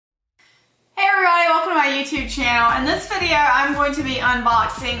YouTube channel. In this video, I'm going to be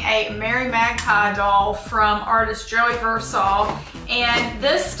unboxing a Mary Magpie doll from artist Joey Versal. And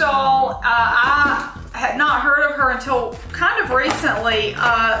this doll, I had not heard of her until kind of recently.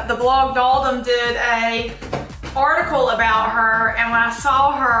 The blog Dolldom did a article about her, and when I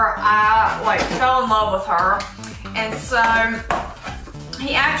saw her, I fell in love with her. And so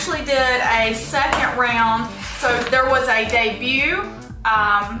he actually did a second round. So there was a debut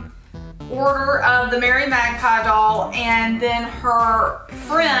order of the Mary Magpie doll, and then her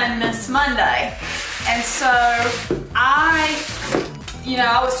friend Miss Monday. And so I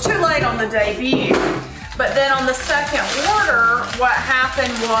was too late on the debut, but then on the second order, what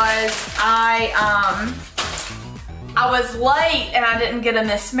happened was I was late and I didn't get a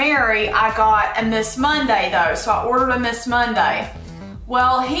Miss Mary. I got a Miss Monday though, so I ordered a Miss Monday.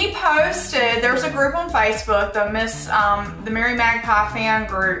 Well, he posted, there's a group on Facebook, the Mary Magpie fan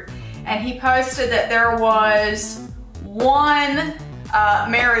group, and he posted that there was one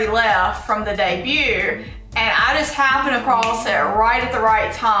Mary left from the debut, and I just happened across it right at the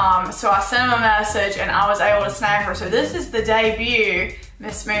right time, so I sent him a message and I was able to snag her. So this is the debut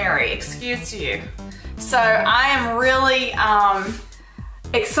Miss Mary, excuse you. So I am really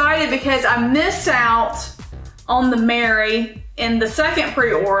excited because I missed out on the Mary in the second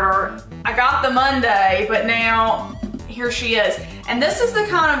pre-order. I got the Monday, but now here she is. And this is the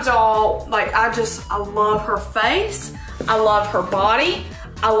kind of doll, I love her face, I love her body,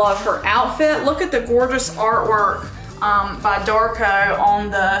 I love her outfit. Look at the gorgeous artwork by Darko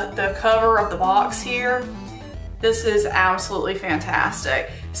on the cover of the box here. This is absolutely fantastic.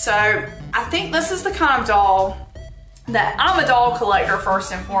 So I think this is the kind of doll that, I'm a doll collector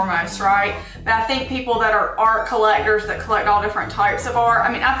first and foremost, right? But I think people that are art collectors that collect all different types of art,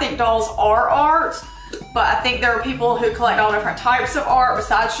 I mean, I think dolls are art, but I think there are people who collect all different types of art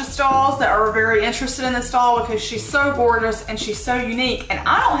besides just dolls that are very interested in this doll because she's so gorgeous and she's so unique, and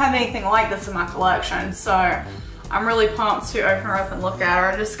I don't have anything like this in my collection, so I'm really pumped to open her up and look at her.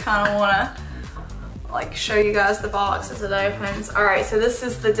 I just kind of want to show you guys the box as it opens. All right, so this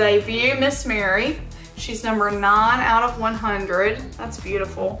is the debut Miss Mary. She's number 9 out of 100. That's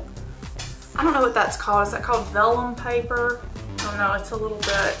beautiful. I don't know what that's called. Is that called vellum paper? I don't know, it's a little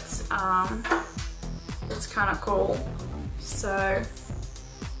bit, it's kind of cool. So,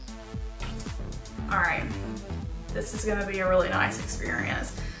 all right, this is gonna be a really nice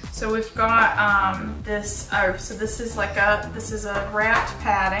experience. So we've got this, so this is a wrapped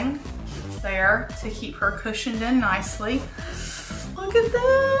padding there to keep her cushioned in nicely. Look at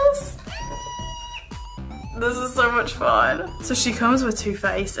this. This is so much fun. So she comes with 2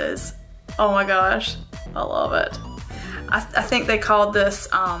 faces. Oh my gosh, I love it. I think they called this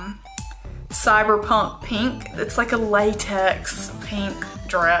cyberpunk pink. It's like a latex pink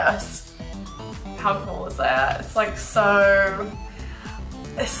dress. How cool is that? It's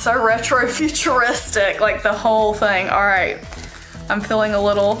so retro futuristic, like the whole thing. All right, I'm feeling a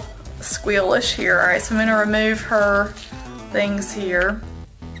little squealish here. All right, so I'm gonna remove her things here.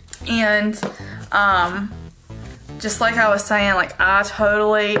 And just like I was saying, I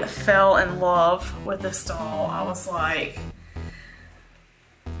totally fell in love with this doll. I was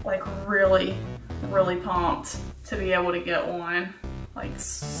really, really pumped to be able to get one.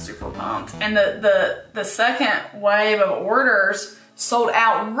 Super pumped. And the second wave of orders sold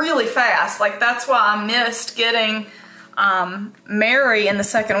out really fast. That's why I missed getting Mary in the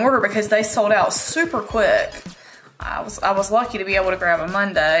second order, because they sold out super quick. I was lucky to be able to grab a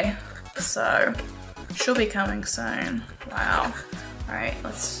Monday, so she'll be coming soon. Wow. All right,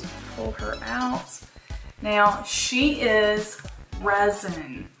 let's pull her out. Now, she is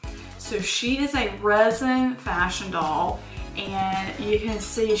Resin. So she is a Resin fashion doll, and you can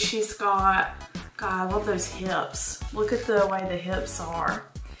see she's got, God, I love those hips. Look at the way the hips are.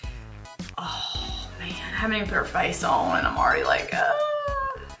 Oh man, I haven't even put her face on and I'm already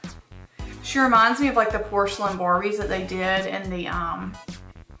She reminds me of the porcelain Barbies that they did in the, I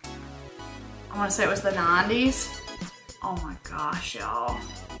want to say it was the 90s. Oh my gosh, y'all.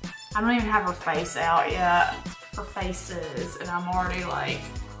 I don't even have her face out yet. Her faces, and I'm already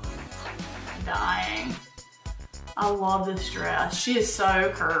dying. I love this dress. She is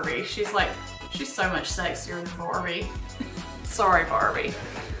so curvy. She's so much sexier than Barbie. Sorry, Barbie.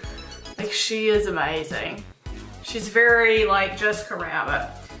 She is amazing. She's very Jessica Rabbit.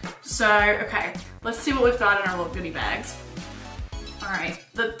 So, okay, let's see what we've got in our little goodie bags. All right,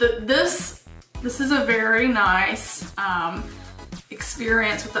 this is a very nice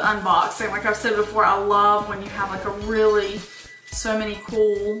experience with the unboxing. Like I've said before, I love when you have so many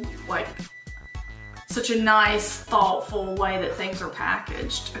cool, such a nice, thoughtful way that things are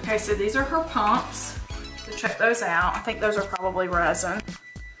packaged. Okay, so these are her pumps. So check those out. I think those are probably resin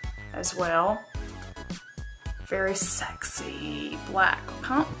as well. Very sexy black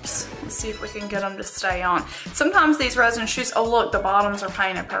pumps. Let's see if we can get them to stay on. Sometimes these resin shoes, oh look, the bottoms are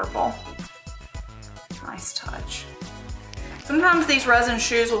painted purple. Nice touch. Sometimes these resin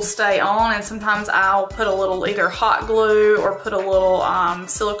shoes will stay on, and sometimes I'll put a little either hot glue or put a little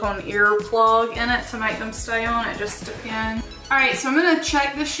silicone ear plug in it to make them stay on. It just depends. All right, so I'm gonna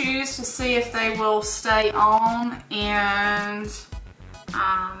check the shoes to see if they will stay on, and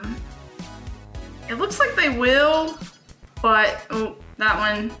it looks like they will, but oh, that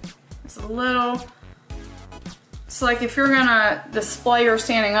one is a little, so like if you're gonna display or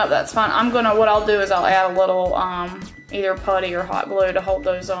standing up, that's fine. What I'll do is I'll add a little either putty or hot glue to hold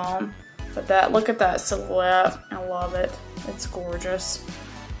those on. But look at that silhouette. I love it. It's gorgeous.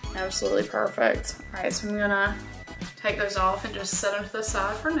 Absolutely perfect. All right, so I'm gonna take those off and just set them to the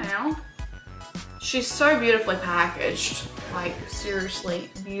side for now. She's so beautifully packaged. Like seriously,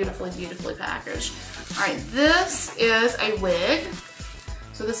 beautifully, beautifully packaged. All right, this is a wig.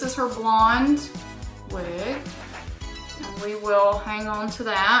 So this is her blonde wig. And we will hang on to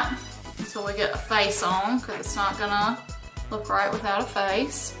that until we get a face on, because it's not gonna look right without a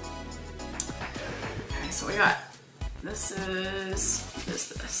face. Okay, so we got, this is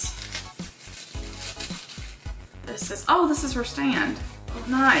her stand. Oh,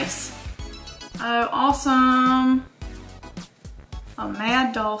 nice. Oh, awesome. Oh,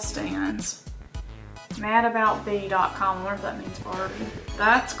 Mad Doll Stands. Madaboutbee.com. I wonder if that means Barbie.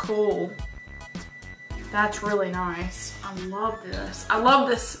 That's cool. That's really nice. I love this. I love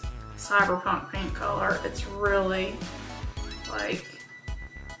this cyberpunk pink color. It's really, like,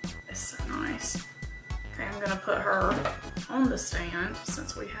 it's so nice. Okay, I'm gonna put her on the stand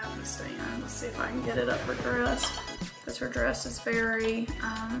since we have the stand. Let's see if I can get it up her dress, because her dress is very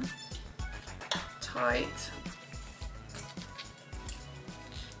tight.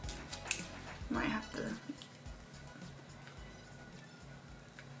 Might have to.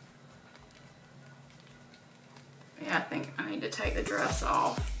 Yeah, I think I need to take the dress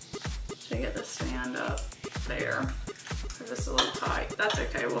off to get the stand up there, because it's a little tight. That's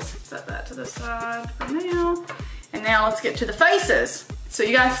okay, we'll set that to the side for now. And now let's get to the faces. So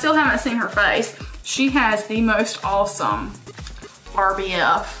you guys still haven't seen her face. She has the most awesome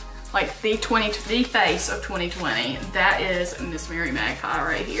RBF, like the face of 2020. That is Miss Mary Magpie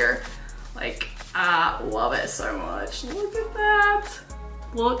right here. Like, I love it so much. Look at that.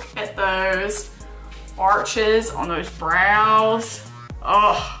 Look at those arches on those brows.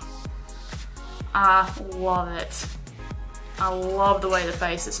 Oh, I love it. I love the way the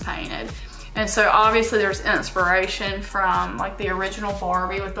face is painted. And so obviously there's inspiration from like the original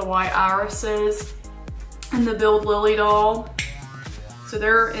Barbie with the white irises and the Build Lily doll. So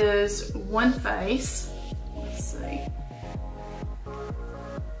there is one face. Let's see.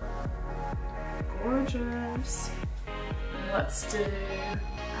 Gorgeous. Let's do,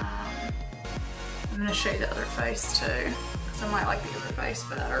 I'm gonna show you the other face too, because I might like the other face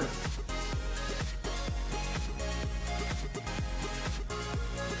better.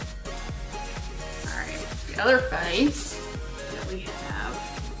 Alright, the other face that we have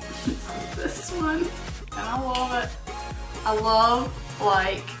is this one, and I love it. I love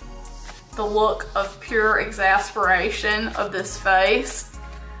like the look of pure exasperation of this face,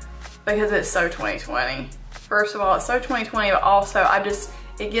 because it's so 2020. First of all, it's so 2020, but also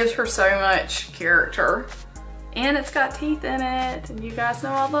it gives her so much character. And it's got teeth in it, and you guys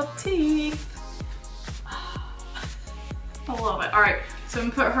know I love teeth. I love it. All right, so I'm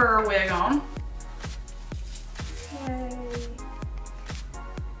gonna put her wig on. Yay.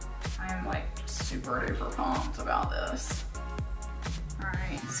 I am like super duper pumped about this. All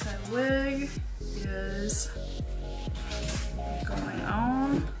right, so wig is going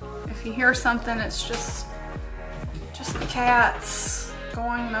on. If you hear something, it's just the cats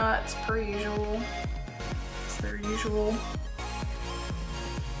going nuts per usual. It's their usual.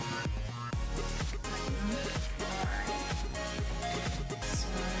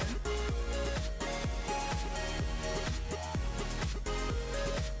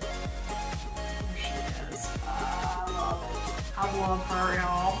 I love her,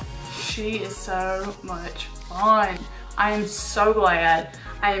 y'all. She is so much fun. I am so glad.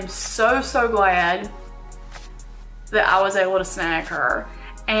 I am so glad that I was able to snag her.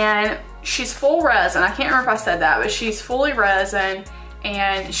 And she's full resin. I can't remember if I said that, but she's fully resin,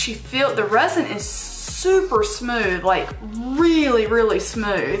 and the resin is super smooth, like really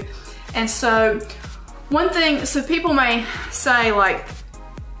smooth. And so one thing, so people may say like,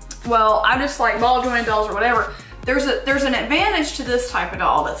 well, I just like ball joint dolls or whatever. there's an advantage to this type of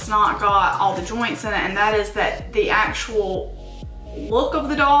doll that's not got all the joints in it, and that is that the actual look of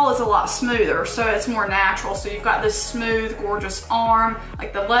the doll is a lot smoother, so it's more natural. So you've got this smooth, gorgeous arm.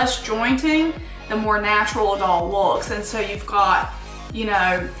 Like the less jointing, the more natural a doll looks. And so you've got, you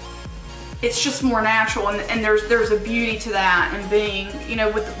know, it's just more natural, and there's a beauty to that. And being, you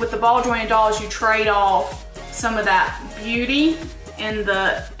know, with the ball jointed dolls, you trade off some of that beauty in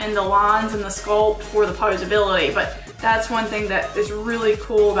the lines and the sculpt for the posability. But that's one thing that is really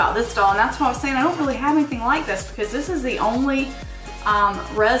cool about this doll, and that's why I was saying I don't really have anything like this, because this is the only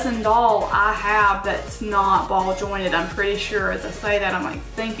resin doll I have that's not ball jointed. I'm pretty sure. As I say that, I'm like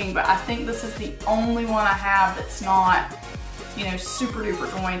thinking, but I think this is the only one I have that's not, you know, super duper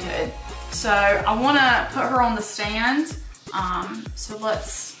jointed. So I want to put her on the stand. So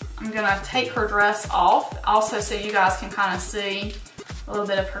I'm gonna take her dress off also, so you guys can kind of see a little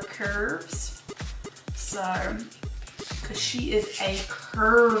bit of her curves. So, because she is a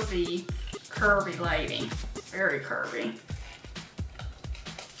curvy lady, very curvy.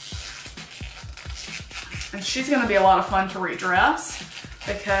 And she's gonna be a lot of fun to redress,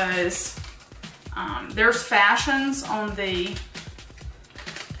 because there's fashions on the,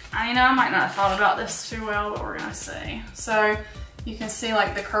 I know I might not have thought about this too well, but we're gonna see. So you can see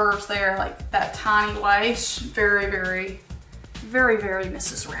like the curves there, like that tiny waist, very, very, very, very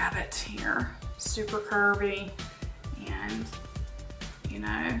Mrs. Rabbit here. Super curvy, and you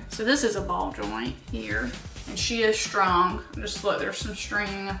know, so this is a ball joint here, and she is strong. Just look, there's some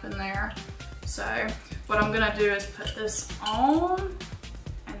stringing up in there. So what I'm gonna do is put this on,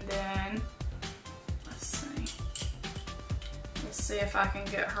 and then let's see if I can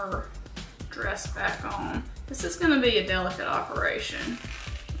get her dress back on. This is gonna be a delicate operation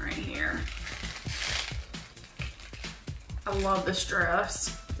right here. I love this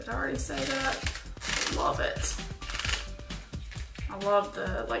dress. Did I already say that? I love it. I love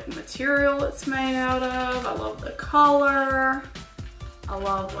the like material it's made out of. I love the color. I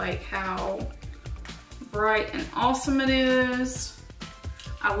love like how bright and awesome it is.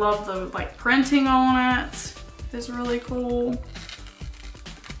 I love the like printing on it. It's really cool.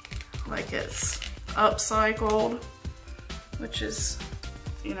 Like it's upcycled, which is,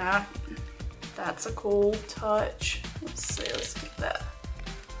 you know, that's a cool touch. Let's see, let's get that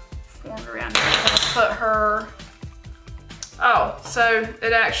formed around here. I'm gonna put her, oh, so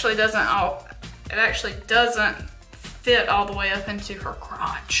it actually doesn't fit all the way up into her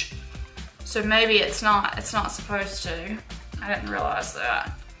crotch. So maybe it's not supposed to. I didn't realize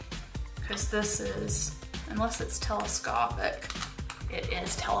that, because this is, unless it's telescopic, it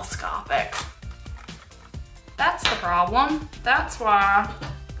is telescopic. That's the problem. That's why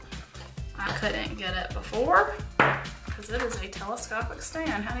I couldn't get it before, because it is a telescopic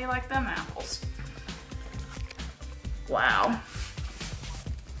stand. How do you like them apples? Wow.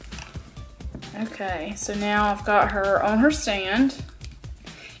 Okay, so now I've got her on her stand,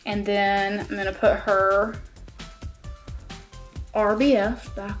 and then I'm gonna put her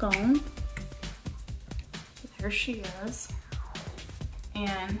RBF back on. There she is.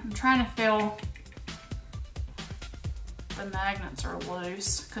 And I'm trying to feel the magnets are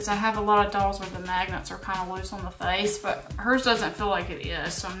loose, because I have a lot of dolls where the magnets are kind of loose on the face, but hers doesn't feel like it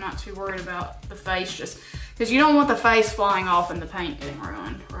is, so I'm not too worried about the face, just because you don't want the face flying off and the paint getting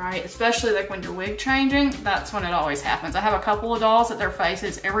ruined, right? Especially like when you're wig changing, that's when it always happens. I have a couple of dolls that their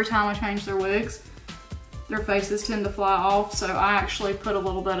faces, every time I change their wigs, their faces tend to fly off, so I actually put a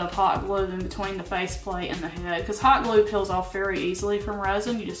little bit of hot glue in between the faceplate and the head, because hot glue peels off very easily from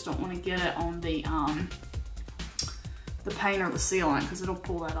resin. You just don't want to get it on the paint or the sealant, because it'll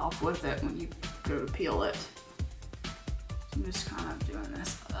pull that off with it when you go to peel it. So I'm just kind of doing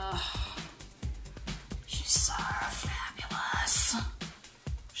this. Ugh. She's so fabulous.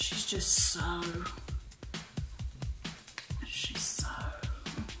 She's just so, she's so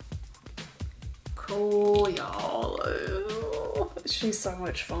cool, y'all. She's so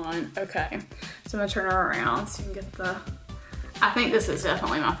much fun. Okay, so I'm gonna turn her around so you can get the, I think this is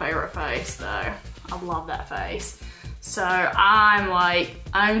definitely my favorite face though. I love that face. So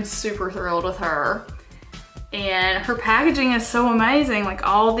I'm super thrilled with her. And her packaging is so amazing. Like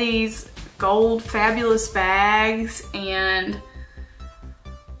all these gold fabulous bags, and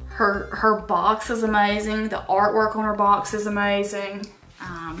her box is amazing. The artwork on her box is amazing.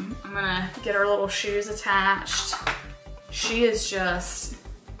 I'm gonna get her little shoes attached. She is just,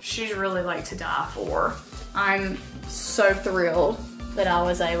 she's really like to die for. I'm so thrilled that I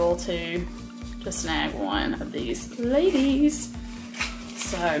was able to snag one of these ladies.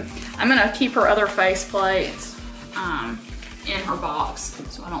 So I'm gonna keep her other face plates in her box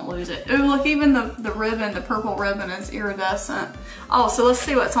so I don't lose it. Ooh, look, even the ribbon, the purple ribbon is iridescent. Oh, so let's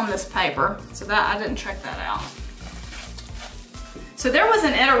see what's on this paper. So that, I didn't check that out. So there was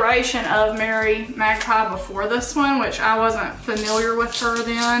an iteration of Mary Magpie before this one, which I wasn't familiar with her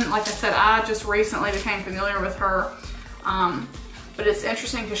then. Like I said, I just recently became familiar with her. But it's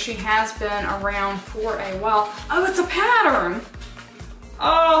interesting because she has been around for a while. Oh, it's a pattern.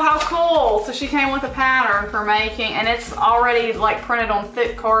 Oh, how cool. So she came with a pattern for making, and it's already like printed on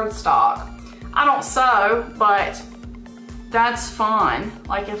thick cardstock. I don't sew, but that's fun.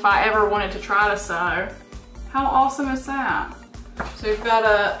 Like if I ever wanted to try to sew. How awesome is that? So we've got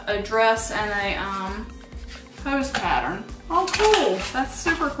a dress and a pose pattern. Oh, cool. That's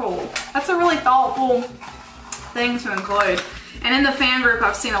super cool. That's a really thoughtful thing to include. And in the fan group,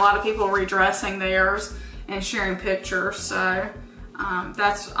 I've seen a lot of people redressing theirs and sharing pictures. So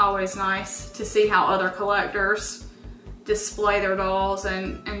that's always nice to see how other collectors display their dolls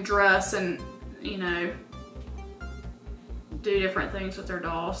and dress and, you know, do different things with their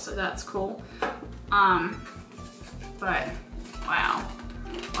dolls. So that's cool. But wow,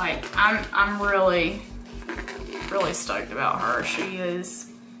 like I'm really stoked about her.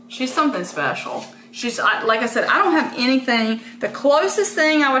 She's something special. She's, like I said, I don't have anything. The closest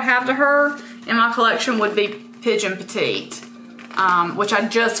thing I would have to her in my collection would be Pigeon Petite, which I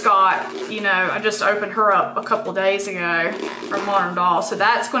just got, you know, I just opened her up a couple days ago from Modern Doll. So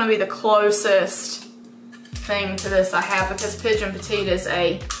that's going to be the closest thing to this I have, because Pigeon Petite is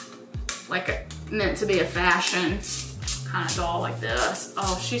meant to be a fashion kind of doll like this.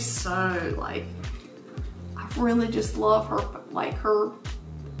 Oh, she's so, like, I really just love her, like her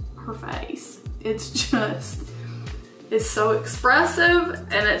face. It's just, it's so expressive,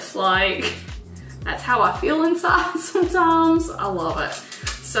 and it's like, that's how I feel inside sometimes. I love it.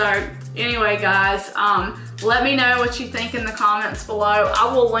 So anyway, guys, let me know what you think in the comments below.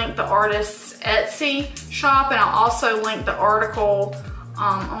 I will link the artist's Etsy shop, and I'll also link the article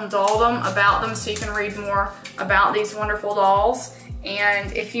on Dolldom about them, so you can read more about these wonderful dolls.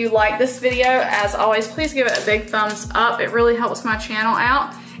 And if you like this video, as always, please give it a big thumbs up. It really helps my channel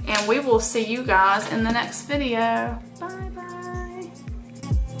out. And we will see you guys in the next video. Bye.